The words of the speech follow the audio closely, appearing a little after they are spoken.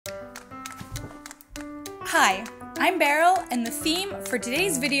Hi, I'm Beryl, and the theme for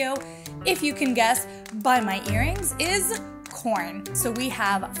today's video, if you can guess by my earrings, is corn. So we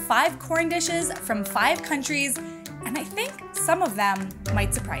have 5 corn dishes from 5 countries, and I think some of them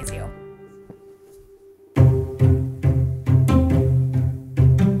might surprise you.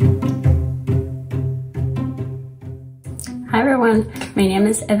 Hi everyone, my name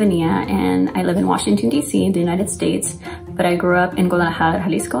is Evania and I live in Washington, D.C. in the United States, but I grew up in Guadalajara,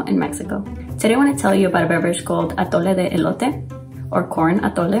 Jalisco in Mexico. Today I want to tell you about a beverage called atole de elote, or corn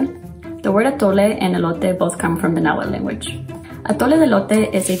atole. The word atole and elote both come from the Nahuatl language. Atole de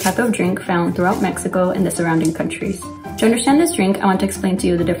elote is a type of drink found throughout Mexico and the surrounding countries. To understand this drink, I want to explain to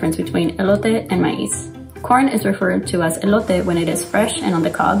you the difference between elote and maize. Corn is referred to as elote when it is fresh and on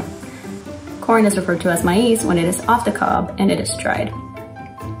the cob. Corn is referred to as maize when it is off the cob and it is dried.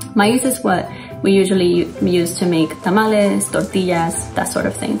 Maize is what we usually use to make tamales, tortillas, that sort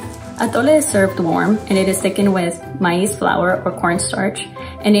of thing. Atole is served warm and it is thickened with maize flour or cornstarch,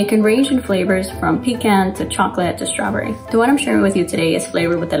 and it can range in flavors from pecan to chocolate to strawberry. The one I'm sharing with you today is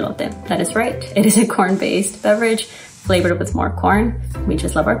flavored with elote. That is right, it is a corn-based beverage flavored with more corn. We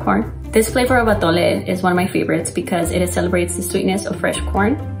just love our corn. This flavor of atole is one of my favorites because it celebrates the sweetness of fresh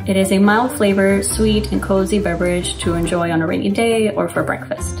corn. It is a mild flavor, sweet and cozy beverage to enjoy on a rainy day or for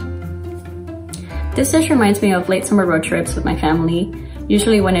breakfast. This dish reminds me of late summer road trips with my family.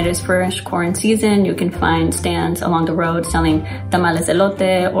 Usually when it is fresh corn season, you can find stands along the road selling tamales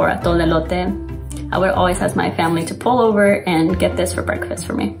elote or atole elote. I would always ask my family to pull over and get this for breakfast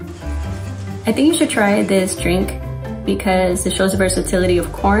for me. I think you should try this drink because it shows the versatility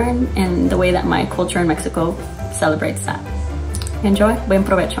of corn and the way that my culture in Mexico celebrates that. Enjoy, buen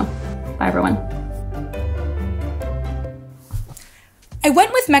provecho. Bye everyone. I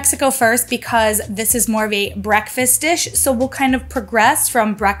went with Mexico first because this is more of a breakfast dish, so we'll kind of progress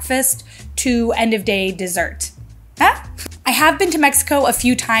from breakfast to end of day dessert. Huh? I have been to Mexico a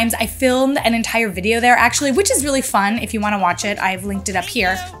few times. I filmed an entire video there actually, which is really fun. If you want to watch it, I've linked it up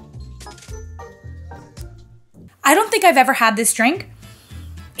here. I don't think I've ever had this drink.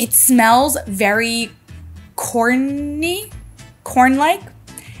 It smells very corny, corn-like,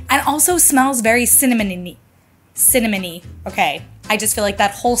 and also smells very cinnamony. Cinnamony, okay. I just feel like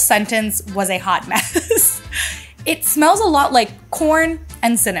that whole sentence was a hot mess. It smells a lot like corn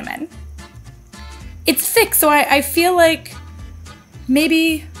and cinnamon. It's thick, so I feel like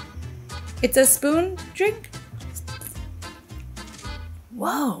maybe it's a spoon drink?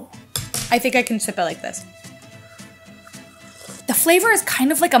 Whoa. I think I can sip it like this. The flavor is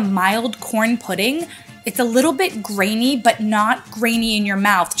kind of like a mild corn pudding. It's a little bit grainy, but not grainy in your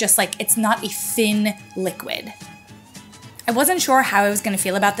mouth, just like it's not a thin liquid. I wasn't sure how I was gonna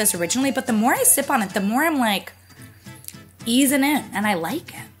feel about this originally, but the more I sip on it, the more I'm like easing in, and I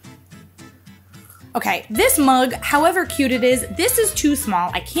like it. Okay, this mug, however cute it is, this is too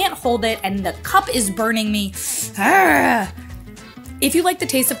small. I can't hold it, and the cup is burning me. If you like the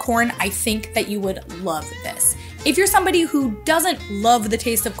taste of corn, I think that you would love this. If you're somebody who doesn't love the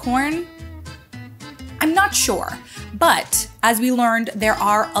taste of corn, I'm not sure. But as we learned, there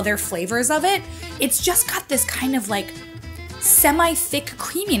are other flavors of it. It's just got this kind of like semi-thick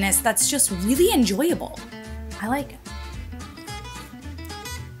creaminess that's just really enjoyable. I like it.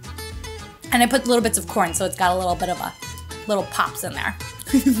 And I put little bits of corn, so it's got a little bit of a little pops in there.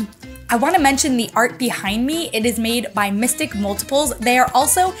 I want to mention the art behind me. It is made by Mystic Multiples. They are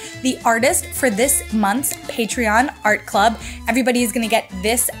also the artist for this month's Patreon art club. Everybody is going to get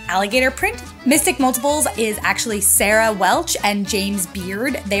this alligator print. Mystic Multiples is actually Sarah Welch and James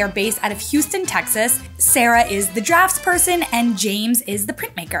Beard. They are based out of Houston, Texas. Sarah is the drafts person and James is the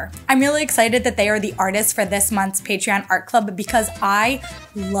printmaker. I'm really excited that they are the artists for this month's Patreon art club because I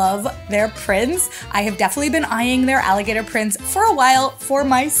love their prints. I have definitely been eyeing their alligator prints for a while for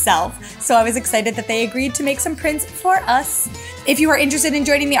myself. So I was excited that they agreed to make some prints for us. If you are interested in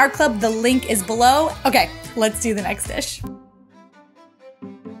joining the art club, the link is below. Okay, let's do the next dish.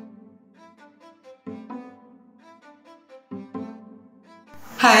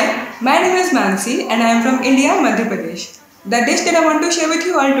 Hi, my name is Mansee and I am from India, Madhya Pradesh. The dish that I want to share with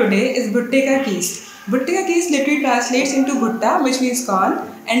you all today is bhutte ka kees. Bhutte ka kees literally translates into bhutta, which means corn,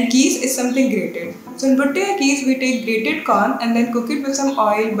 and kees is something grated. So in bhutte ka kees, we take grated corn and then cook it with some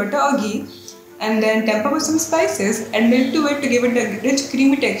oil, butter or ghee, and then temper with some spices and milk to it to give it a rich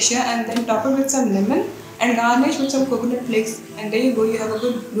creamy texture, and then top it with some lemon and garnish with some coconut flakes, and there you go, you have a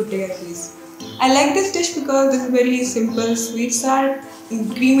good bhutte ka kees. I like this dish because this is very simple, sweet, sour,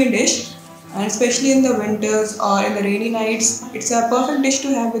 creamy dish, and especially in the winters or in the rainy nights, it's a perfect dish to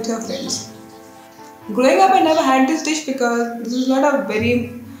have with your friends. Growing up, I never had this dish because this is not a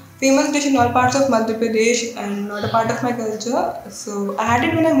very famous dish in all parts of Madhya Pradesh and not a part of my culture. So I had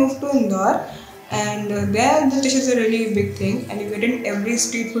it when I moved to Indore, and there this dish is a really big thing, and you get it in every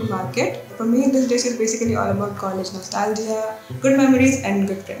street food market. For me, this dish is basically all about college nostalgia, good memories, and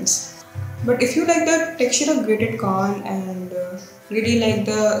good friends. But if you like the texture of grated corn and really like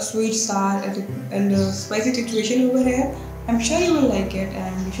the sweet, sour, and the spicy situation over here, I'm sure you will like it,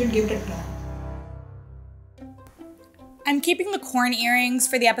 and you should give it a try. I'm keeping the corn earrings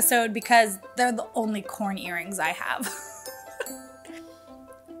for the episode because they're the only corn earrings I have.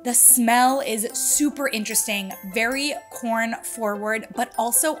 The smell is super interesting, very corn forward, but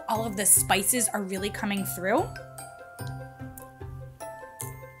also all of the spices are really coming through.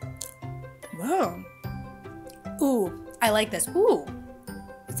 Whoa. Ooh, I like this. Ooh,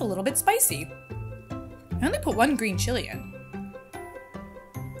 it's a little bit spicy. I only put one green chili in.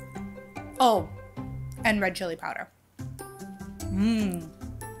 Oh, and red chili powder.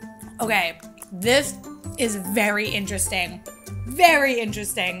 Okay, this is very interesting. Very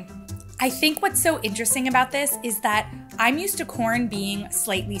interesting. I think what's so interesting about this is that I'm used to corn being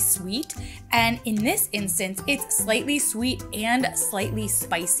slightly sweet, and in this instance, it's slightly sweet and slightly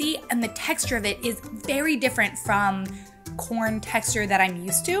spicy, and the texture of it is very different from corn texture that I'm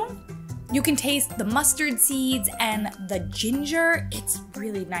used to. You can taste the mustard seeds and the ginger. It's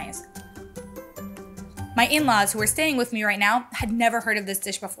really nice. My in-laws, who are staying with me right now, had never heard of this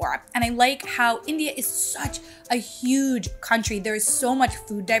dish before. And I like how India is such a huge country. There's so much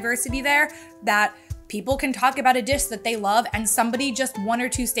food diversity there that people can talk about a dish that they love and somebody just 1 or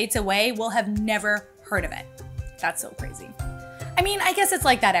 2 states away will have never heard of it. That's so crazy. I mean, I guess it's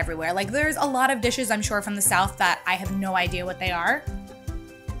like that everywhere. Like, there's a lot of dishes, I'm sure, from the South that I have no idea what they are.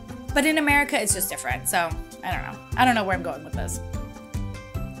 But in America, it's just different. So, I don't know. I don't know where I'm going with this.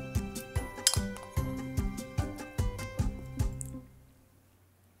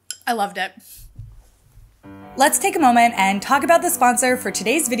 I loved it. Let's take a moment and talk about the sponsor for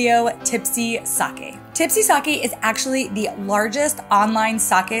today's video, Tbsp. Tbsp is actually the largest online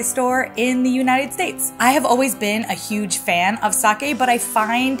sake store in the United States. I have always been a huge fan of sake, but I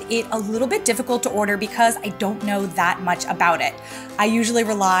find it a little bit difficult to order because I don't know that much about it. I usually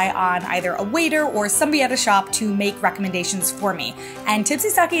rely on either a waiter or somebody at a shop to make recommendations for me, and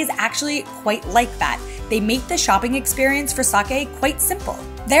Tbsp is actually quite like that. They make the shopping experience for sake quite simple.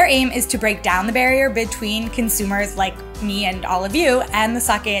 Their aim is to break down the barrier between consumers like me and all of you and the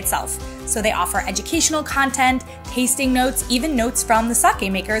sake itself. So they offer educational content, tasting notes, even notes from the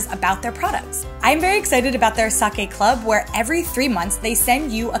sake makers about their products. I'm very excited about their sake club, where every 3 months they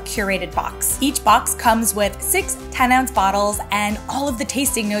send you a curated box. Each box comes with 6 10-ounce bottles and all of the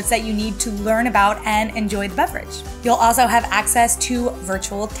tasting notes that you need to learn about and enjoy the beverage. You'll also have access to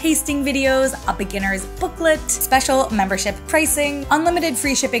virtual tasting videos, a beginner's booklet, special membership pricing, unlimited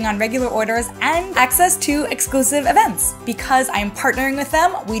free shipping on regular orders, and access to exclusive events. Because I'm partnering with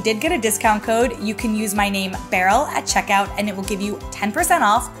them, we did get a discount code. You can use my name Beryl at checkout and it will give you 10%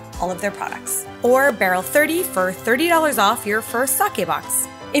 off all of their products. Or Beryl30 for $30 off your first sake box.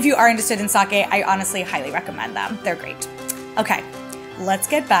 If you are interested in sake, I honestly highly recommend them. They're great. Okay, let's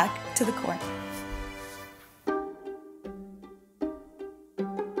get back to the corn.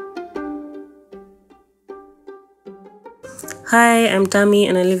 Hi, I'm Dami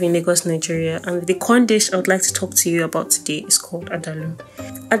and I live in Lagos, Nigeria, and the corn dish I would like to talk to you about today is called adalu.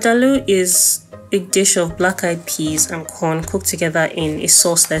 Adalu is a dish of black-eyed peas and corn cooked together in a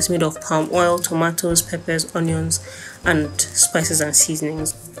sauce that is made of palm oil, tomatoes, peppers, onions, and spices and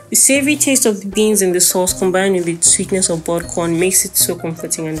seasonings. The savory taste of the beans in the sauce combined with the sweetness of boiled corn makes it so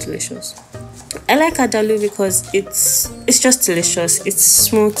comforting and delicious. I like adalu because it's just delicious. It's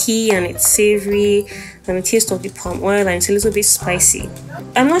smoky and it's savory, and the taste of the palm oil, and it's a little bit spicy.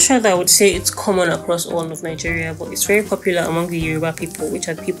 I'm not sure that I would say it's common across all of Nigeria, but it's very popular among the Yoruba people, which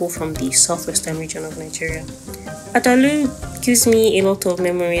are people from the southwestern region of Nigeria. Adalu gives me a lot of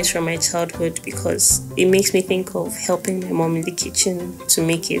memories from my childhood because it makes me think of helping my mom in the kitchen to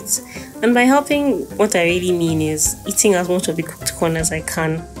make it. And by helping, what I really mean is eating as much of the cooked corn as I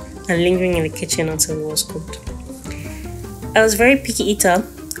can and lingering in the kitchen until it was cooked. I was a very picky eater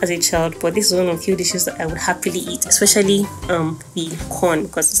as a child, but this is one of the few dishes that I would happily eat, especially the corn,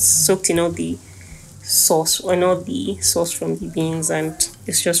 because it's soaked in all the sauce from the beans, and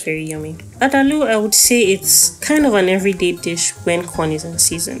it's just very yummy. Adalu, I would say it's kind of an everyday dish when corn is in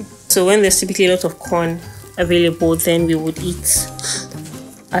season. So when there's typically a lot of corn available, then we would eat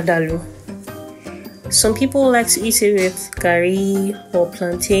adalu. Some people like to eat it with gari or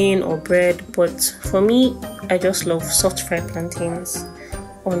plantain or bread, but for me, I just love soft fried plantains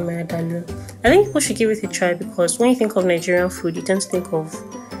on my adalu. I think people should give it a try because when you think of Nigerian food, you tend to think of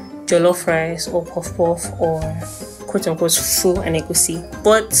jollof rice or puff puff or quote-unquote fu and egusi.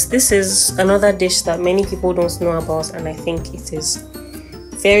 But this is another dish that many people don't know about, and I think it is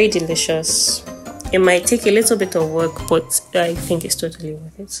very delicious. It might take a little bit of work, but I think it's totally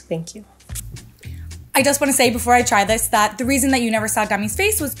worth it. Thank you. I just want to say before I try this that the reason that you never saw Dami's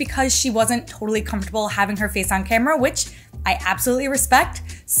face was because she wasn't totally comfortable having her face on camera, which I absolutely respect.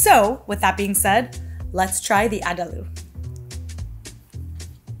 So with that being said, let's try the adalu.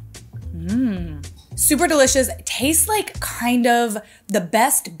 Super delicious. It tastes like kind of the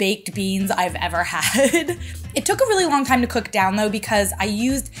best baked beans I've ever had. It took a really long time to cook down though because I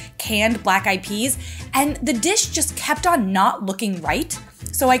used canned black eyed peas and the dish just kept on not looking right.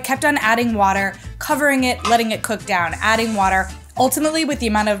 So I kept on adding water, covering it, letting it cook down, adding water. Ultimately, with the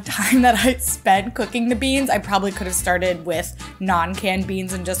amount of time that I spent cooking the beans, I probably could have started with non-canned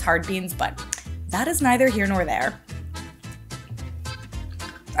beans and just hard beans, but that is neither here nor there.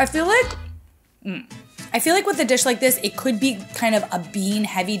 I feel like with a dish like this, it could be kind of a bean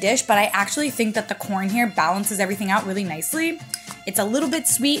heavy dish, but I actually think that the corn here balances everything out really nicely. It's a little bit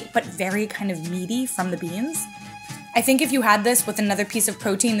sweet, but very kind of meaty from the beans. I think if you had this with another piece of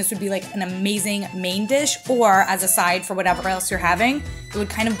protein, this would be like an amazing main dish, or as a side for whatever else you're having. It would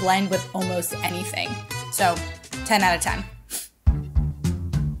kind of blend with almost anything. So 10 out of 10.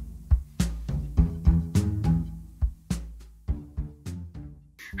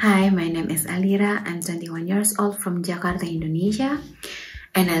 Hi, my name is Eldira. I'm 21 years old from Jakarta, Indonesia,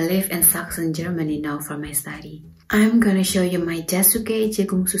 and I live in Saxon, Germany now for my study. I'm gonna show you my Jasuke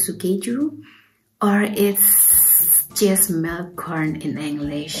jagung susu keju, or it's just milk corn in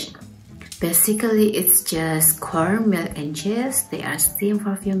English. Basically, it's just corn, milk, and cheese. They are steamed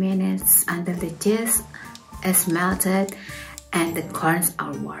for a few minutes until the cheese is melted and the corns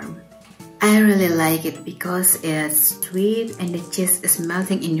are warm. I really like it because it's sweet and the cheese is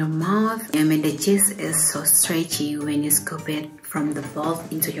melting in your mouth. I mean, the cheese is so stretchy when you scoop it from the bowl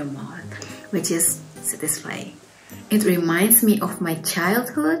into your mouth, which is satisfying. It reminds me of my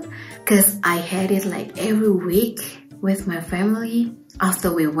childhood because I had it like every week with my family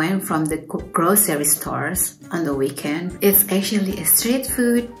after we went from the grocery stores on the weekend. It's actually a street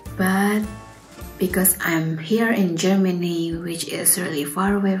food, but because I'm here in Germany, which is really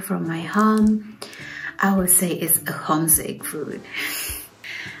far away from my home, I would say it's a homesick food.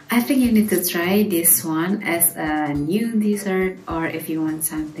 I think you need to try this one as a new dessert, or if you want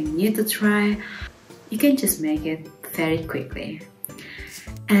something new to try, you can just make it very quickly.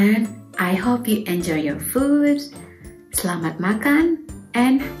 And I hope you enjoy your food. Selamat makan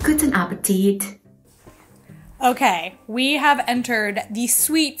and guten Appetit! Okay, we have entered the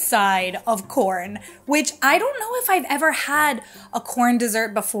sweet side of corn, which I don't know if I've ever had a corn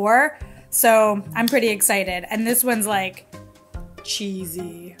dessert before, so I'm pretty excited. And this one's like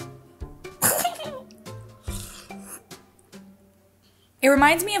cheesy. It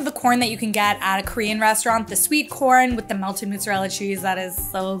reminds me of the corn that you can get at a Korean restaurant, the sweet corn with the melted mozzarella cheese. That is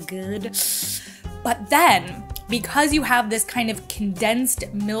so good. But then, because you have this kind of condensed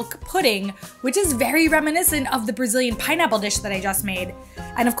milk pudding, which is very reminiscent of the Brazilian pineapple dish that I just made,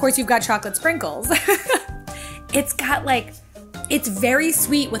 and of course you've got chocolate sprinkles, it's got like, it's very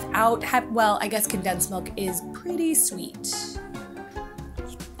sweet without, well, I guess condensed milk is pretty sweet.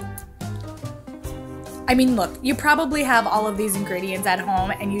 I mean, look, you probably have all of these ingredients at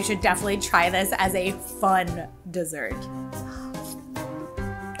home and you should definitely try this as a fun dessert.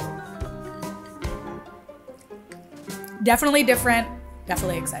 Definitely different,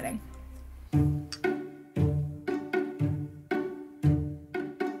 definitely exciting.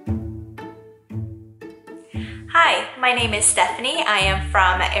 Hi, my name is Staphany. I am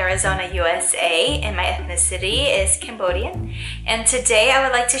from Arizona, USA, and my ethnicity is Cambodian. And today I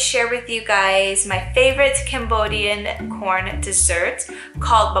would like to share with you guys my favorite Cambodian corn dessert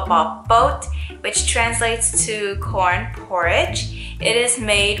called Bor Bor Pot, which translates to corn porridge. It is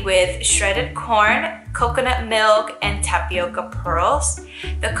made with shredded corn, coconut milk, and tapioca pearls.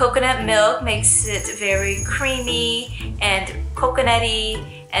 The coconut milk makes it very creamy and coconutty,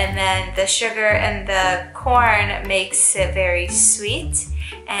 and then the sugar and the corn makes it very sweet,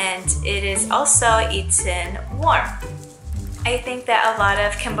 and it is also eaten warm. I think that a lot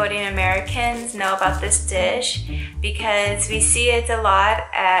of Cambodian Americans know about this dish because we see it a lot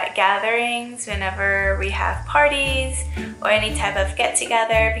at gatherings whenever we have parties or any type of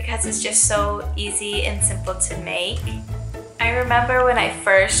get-together because it's just so easy and simple to make. I remember when I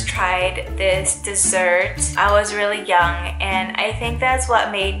first tried this dessert, I was really young, and I think that's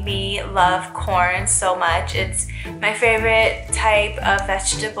what made me love corn so much. It's my favorite type of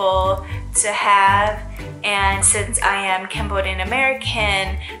vegetable to have, And since I am Cambodian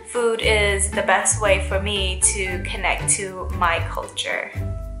American, food is the best way for me to connect to my culture.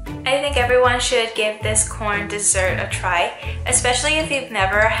 I think everyone should give this corn dessert a try, especially if you've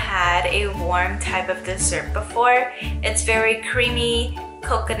never had a warm type of dessert before. It's very creamy,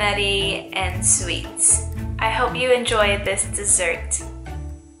 coconutty, and sweet. I hope you enjoy this dessert.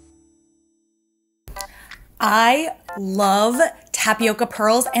 I love tapioca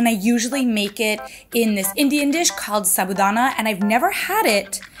pearls, and I usually make it in this Indian dish called sabudana, and I've never had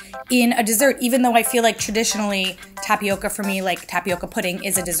it in a dessert, even though I feel like traditionally tapioca for me, like tapioca pudding,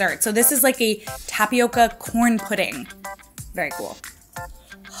 is a dessert. So this is like a tapioca corn pudding. Very cool.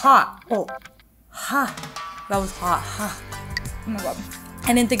 Hot. Oh, hot. That was hot. Hot. Oh my god.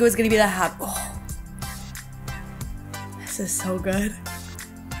 I didn't think it was gonna be that hot. Oh, this is so good.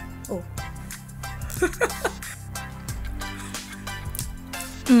 Oh.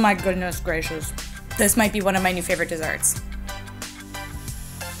 My goodness gracious. This might be one of my new favorite desserts.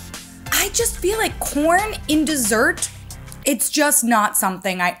 I just feel like corn in dessert, it's just not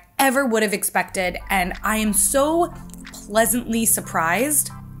something I ever would have expected, and I am so pleasantly surprised.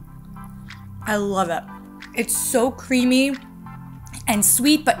 I love it. It's so creamy and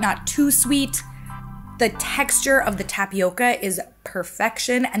sweet, but not too sweet. The texture of the tapioca is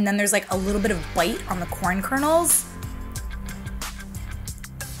perfection, and then there's like a little bit of bite on the corn kernels.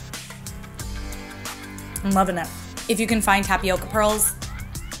 I'm loving it. If you can find tapioca pearls,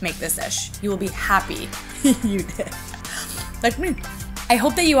 make this dish. You will be happy you did. Like me. I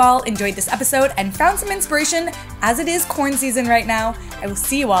hope that you all enjoyed this episode and found some inspiration as it is corn season right now. I will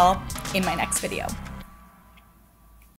see you all in my next video.